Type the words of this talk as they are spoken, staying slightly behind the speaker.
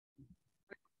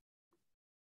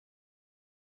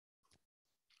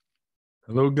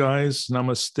Hello, guys.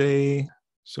 Namaste.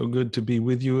 So good to be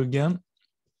with you again.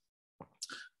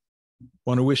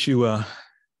 Want to wish you a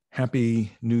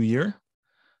happy new year.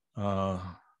 I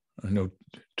know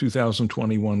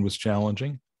 2021 was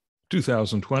challenging.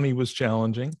 2020 was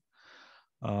challenging.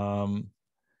 We'll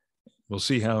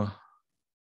see how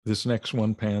this next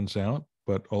one pans out,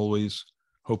 but always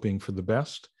hoping for the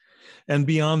best. And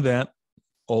beyond that,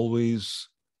 always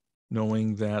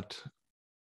knowing that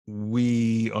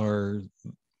we are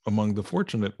among the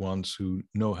fortunate ones who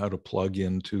know how to plug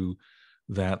into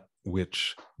that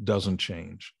which doesn't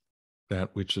change,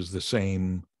 that which is the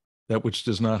same, that which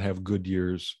does not have good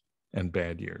years and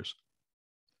bad years.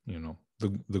 You know,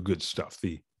 the good stuff,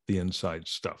 the inside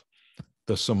stuff,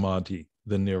 the samadhi,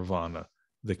 the nirvana,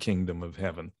 the kingdom of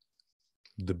heaven,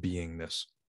 the beingness,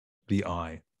 the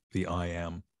I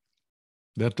am.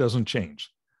 That doesn't change.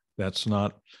 That's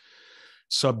not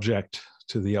subject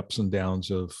to the ups and downs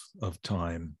of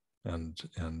time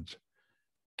and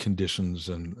conditions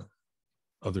and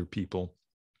other people,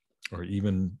 or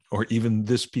even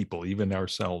this people, even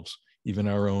ourselves, even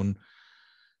our own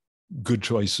good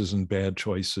choices and bad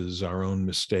choices, our own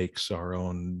mistakes, our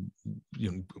own,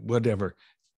 whatever.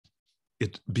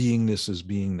 Beingness is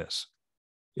beingness.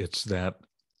 It's that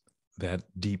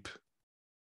deep,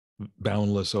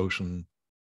 boundless ocean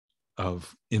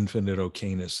of infinite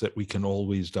okayness that we can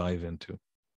always dive into,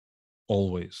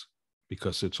 always,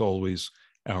 because it's always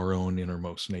our own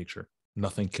innermost nature.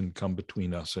 Nothing can come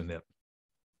between us and it.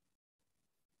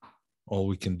 All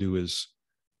we can do is,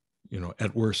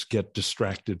 at worst, get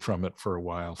distracted from it for a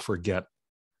while, forget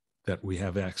that we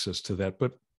have access to that,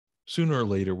 but sooner or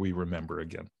later we remember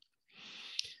again.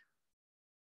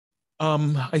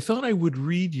 I thought I would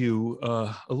read you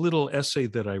a little essay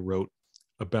that I wrote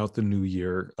about the new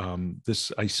year.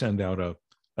 I send out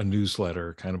a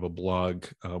newsletter, kind of a blog,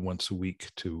 once a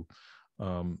week to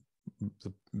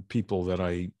the people that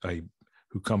I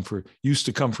used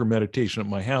to come for meditation at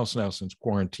my house. Now, since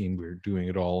quarantine, we're doing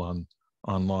it all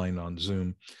online on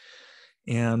Zoom.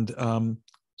 And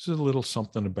this is a little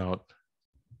something about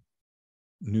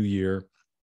New Year.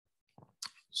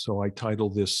 So I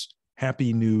titled this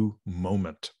Happy New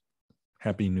Moment.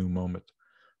 Happy New Moment.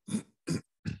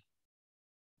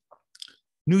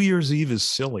 New Year's Eve is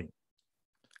silly.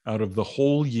 Out of the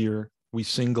whole year, we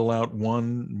single out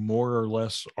one more or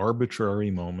less arbitrary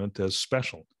moment as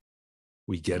special.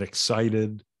 We get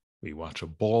excited, we watch a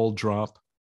ball drop,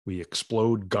 we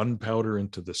explode gunpowder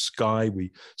into the sky,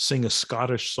 we sing a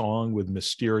Scottish song with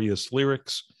mysterious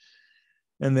lyrics,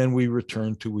 and then we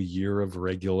return to a year of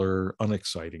regular,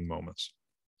 unexciting moments.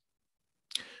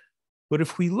 But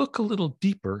if we look a little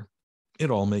deeper, it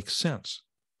all makes sense.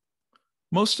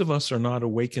 Most of us are not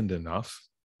awakened enough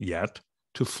yet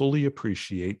to fully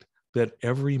appreciate that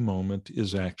every moment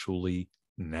is actually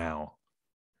now.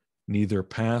 Neither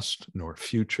past nor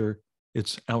future,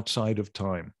 it's outside of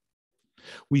time.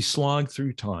 We slog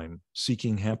through time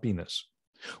seeking happiness.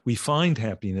 We find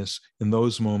happiness in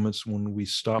those moments when we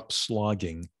stop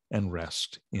slogging and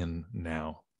rest in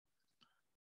now.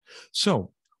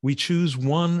 So we choose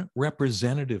one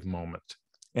representative moment,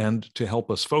 and to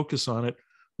help us focus on it,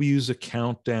 we use a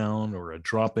countdown or a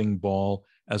dropping ball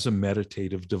as a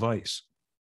meditative device.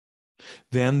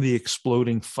 Then the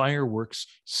exploding fireworks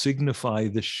signify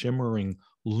the shimmering,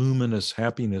 luminous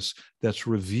happiness that's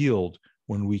revealed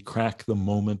when we crack the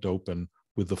moment open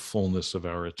with the fullness of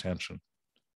our attention.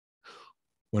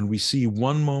 When we see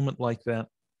one moment like that,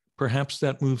 perhaps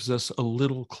that moves us a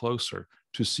little closer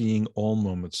to seeing all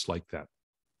moments like that.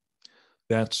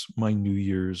 That's my New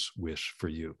Year's wish for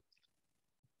you.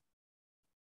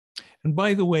 And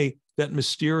by the way, that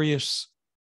mysterious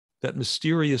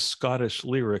Scottish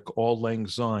lyric, Auld Lang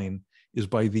Syne, is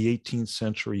by the 18th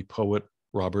century poet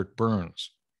Robert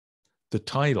Burns. The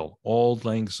title, Auld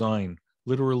Lang Syne,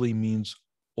 literally means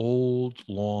old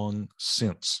long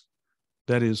since.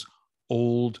 That is,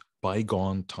 old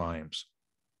bygone times.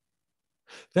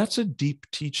 That's a deep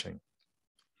teaching.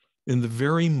 In the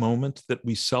very moment that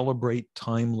we celebrate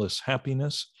timeless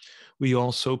happiness, we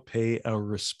also pay our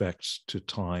respects to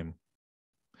time.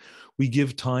 We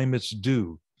give time its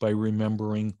due by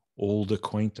remembering old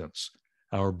acquaintance,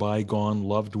 our bygone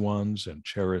loved ones and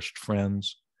cherished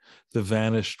friends, the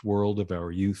vanished world of our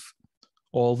youth,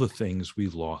 all the things we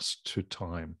lost to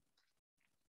time.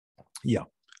 Yeah,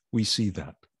 we see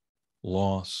that.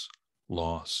 Loss,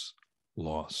 loss,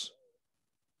 loss.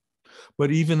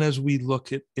 But even as we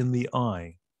look it in the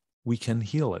eye, we can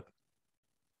heal it.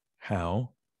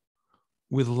 How?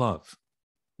 With love,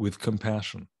 with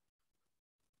compassion,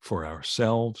 for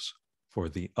ourselves, for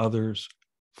the others,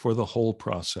 for the whole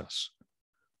process.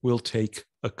 We'll take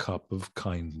a cup of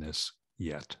kindness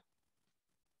yet.